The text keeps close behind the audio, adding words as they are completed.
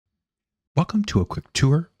Welcome to a quick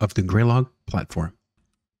tour of the Graylog platform.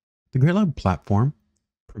 The Graylog platform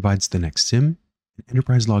provides the next SIM and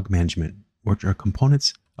enterprise log management, which are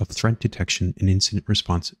components of threat detection and incident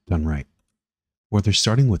response done right. Whether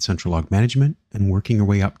starting with central log management and working your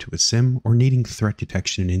way up to a SIM or needing threat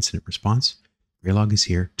detection and incident response, Graylog is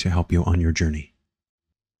here to help you on your journey.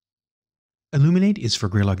 Illuminate is for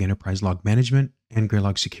Graylog Enterprise Log Management and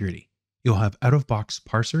Graylog Security. You'll have out-of-box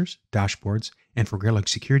parsers, dashboards, and for Graylog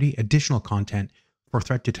Security, additional content for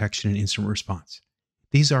threat detection and incident response.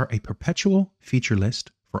 These are a perpetual feature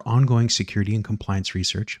list for ongoing security and compliance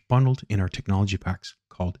research bundled in our technology packs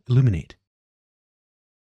called Illuminate.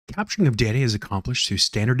 Capturing of data is accomplished through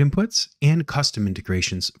standard inputs and custom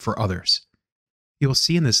integrations for others. You will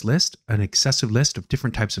see in this list an excessive list of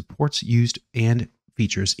different types of ports used and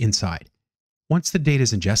features inside. Once the data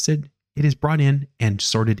is ingested, it is brought in and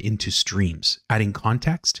sorted into streams, adding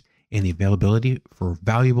context and the availability for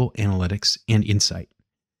valuable analytics and insight.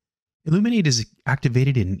 Illuminate is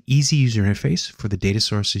activated in an easy user interface for the data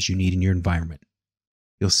sources you need in your environment.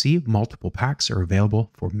 You'll see multiple packs are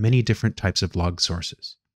available for many different types of log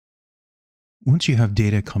sources. Once you have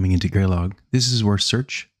data coming into Graylog, this is where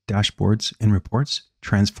search, dashboards, and reports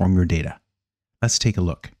transform your data. Let's take a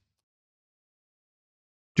look.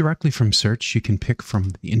 Directly from search, you can pick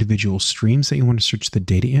from the individual streams that you want to search the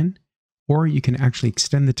data in, or you can actually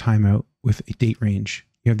extend the timeout with a date range.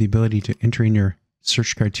 You have the ability to enter in your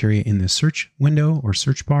search criteria in the search window or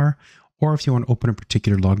search bar, or if you want to open a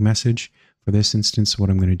particular log message. For this instance, what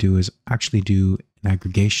I'm going to do is actually do an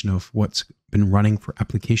aggregation of what's been running for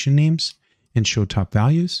application names and show top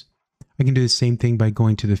values. I can do the same thing by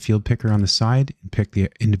going to the field picker on the side and pick the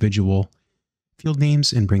individual field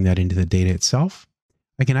names and bring that into the data itself.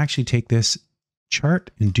 I can actually take this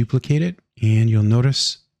chart and duplicate it, and you'll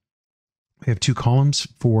notice I have two columns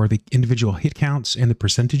for the individual hit counts and the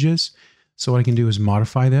percentages. So what I can do is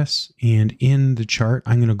modify this, and in the chart,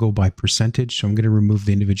 I'm going to go by percentage. So I'm going to remove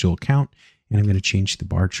the individual count, and I'm going to change the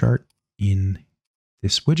bar chart in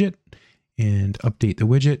this widget and update the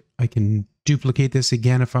widget. I can duplicate this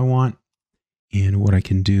again if I want. And what I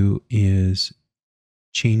can do is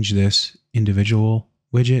change this individual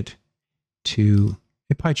widget to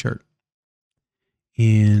a pie chart,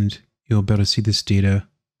 and you'll be able to see this data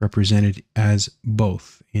represented as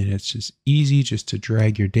both. And it's just easy just to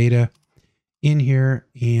drag your data in here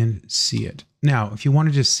and see it. Now, if you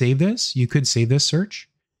wanted to save this, you could save this search,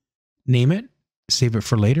 name it, save it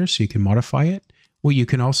for later so you can modify it. What you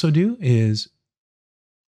can also do is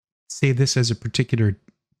save this as a particular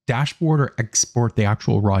dashboard or export the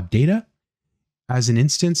actual raw data. As an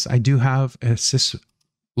instance, I do have a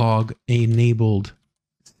syslog enabled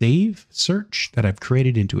save search that I've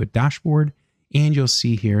created into a dashboard, and you'll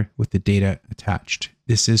see here with the data attached.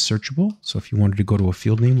 This is searchable. So if you wanted to go to a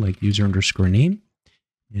field name like user_name,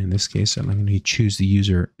 in this case, I'm going to choose the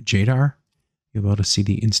user Jadar. You'll be able to see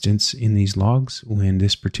the instance in these logs when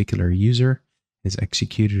this particular user has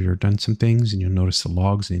executed or done some things, and you'll notice the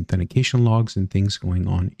logs, the authentication logs, and things going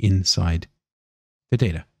on inside the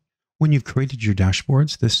data. When you've created your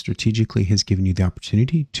dashboards, this strategically has given you the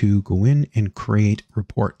opportunity to go in and create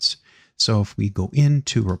reports. So if we go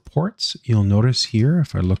into reports, you'll notice here,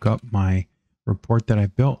 if I look up my report that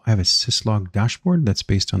I've built, I have a syslog dashboard that's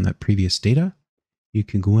based on that previous data. You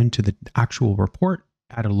can go into the actual report,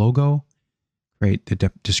 add a logo, create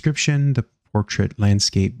the description, the portrait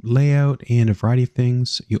landscape layout, and a variety of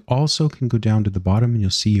things. You also can go down to the bottom and you'll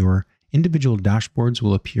see your individual dashboards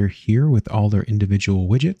will appear here with all their individual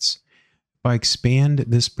widgets. If I expand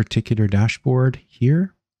this particular dashboard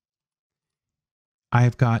here,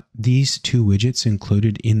 I've got these two widgets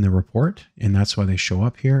included in the report, and that's why they show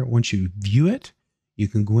up here. Once you view it, you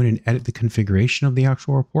can go in and edit the configuration of the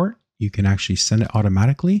actual report. You can actually send it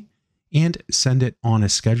automatically and send it on a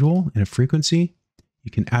schedule and a frequency. You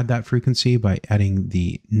can add that frequency by adding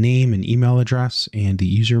the name and email address and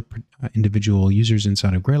the individual users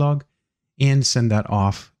inside of Graylog, and send that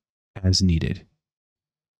off as needed.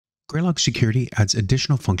 Graylog Security adds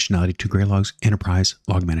additional functionality to Graylog's enterprise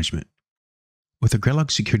log management. With a Graylog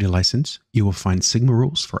Security license, you will find Sigma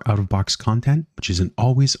rules for out-of-box content, which is an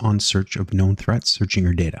always-on search of known threats searching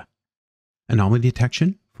your data. Anomaly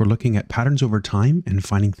detection for looking at patterns over time and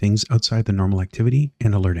finding things outside the normal activity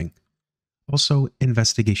and alerting. Also,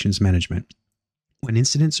 investigations management. When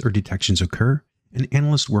incidents or detections occur, an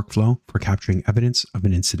analyst workflow for capturing evidence of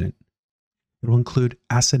an incident. It will include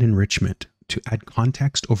asset enrichment to add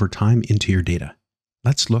context over time into your data.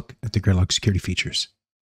 Let's look at the Graylog Security features.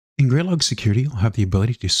 In Graylog Security, you'll have the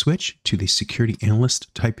ability to switch to the Security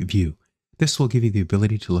Analyst type view. This will give you the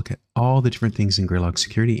ability to look at all the different things in Graylog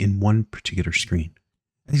Security in one particular screen.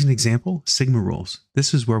 As an example, Sigma rules.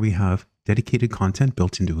 This is where we have dedicated content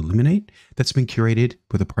built into Illuminate that's been curated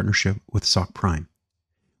with a partnership with SOC Prime.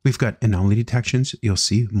 We've got anomaly detections. You'll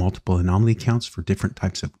see multiple anomaly counts for different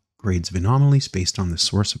types of grades of anomalies based on the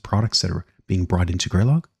source of products that are being brought into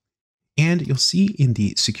Graylog. And you'll see in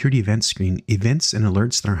the security event screen, events and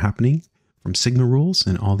alerts that are happening from Sigma rules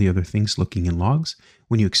and all the other things looking in logs.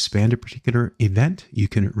 When you expand a particular event, you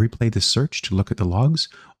can replay the search to look at the logs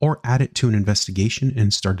or add it to an investigation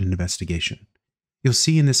and start an investigation. You'll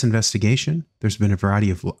see in this investigation, there's been a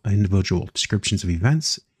variety of individual descriptions of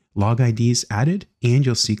events, log IDs added, and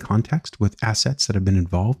you'll see context with assets that have been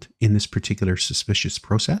involved in this particular suspicious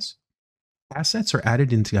process. Assets are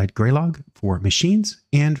added inside Graylog for machines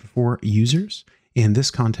and for users, and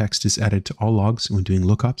this context is added to all logs when doing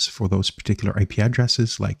lookups for those particular IP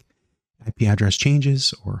addresses like IP address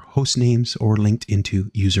changes or host names or linked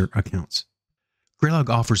into user accounts. Graylog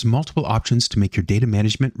offers multiple options to make your data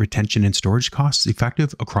management, retention, and storage costs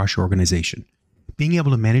effective across your organization. Being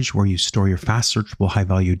able to manage where you store your fast searchable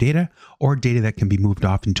high-value data or data that can be moved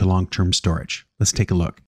off into long-term storage. Let's take a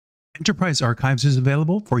look. Enterprise Archives is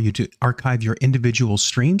available for you to archive your individual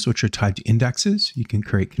streams, which are tied to indexes. You can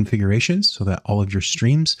create configurations so that all of your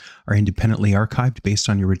streams are independently archived based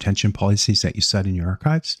on your retention policies that you set in your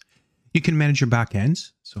archives. You can manage your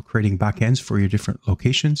backends, so creating backends for your different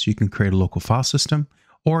locations. You can create a local file system,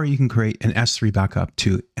 or you can create an S3 backup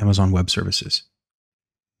to Amazon Web Services.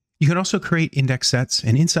 You can also create index sets,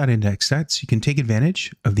 and inside index sets, you can take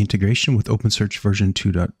advantage of the integration with OpenSearch version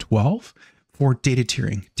 2.12 for data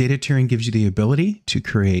tiering. Data tiering gives you the ability to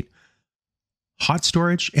create hot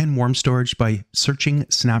storage and warm storage by searching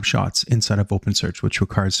snapshots inside of OpenSearch, which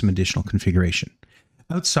requires some additional configuration.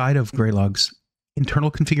 Outside of Graylog's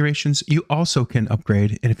internal configurations, you also can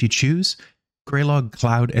upgrade, and if you choose, Graylog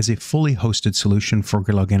Cloud as a fully hosted solution for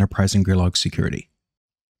Graylog Enterprise and Graylog Security.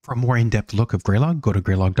 For a more in-depth look of Graylog, go to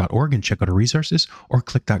graylog.org and check out our resources, or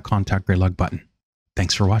click that Contact Graylog button.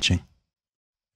 Thanks for watching.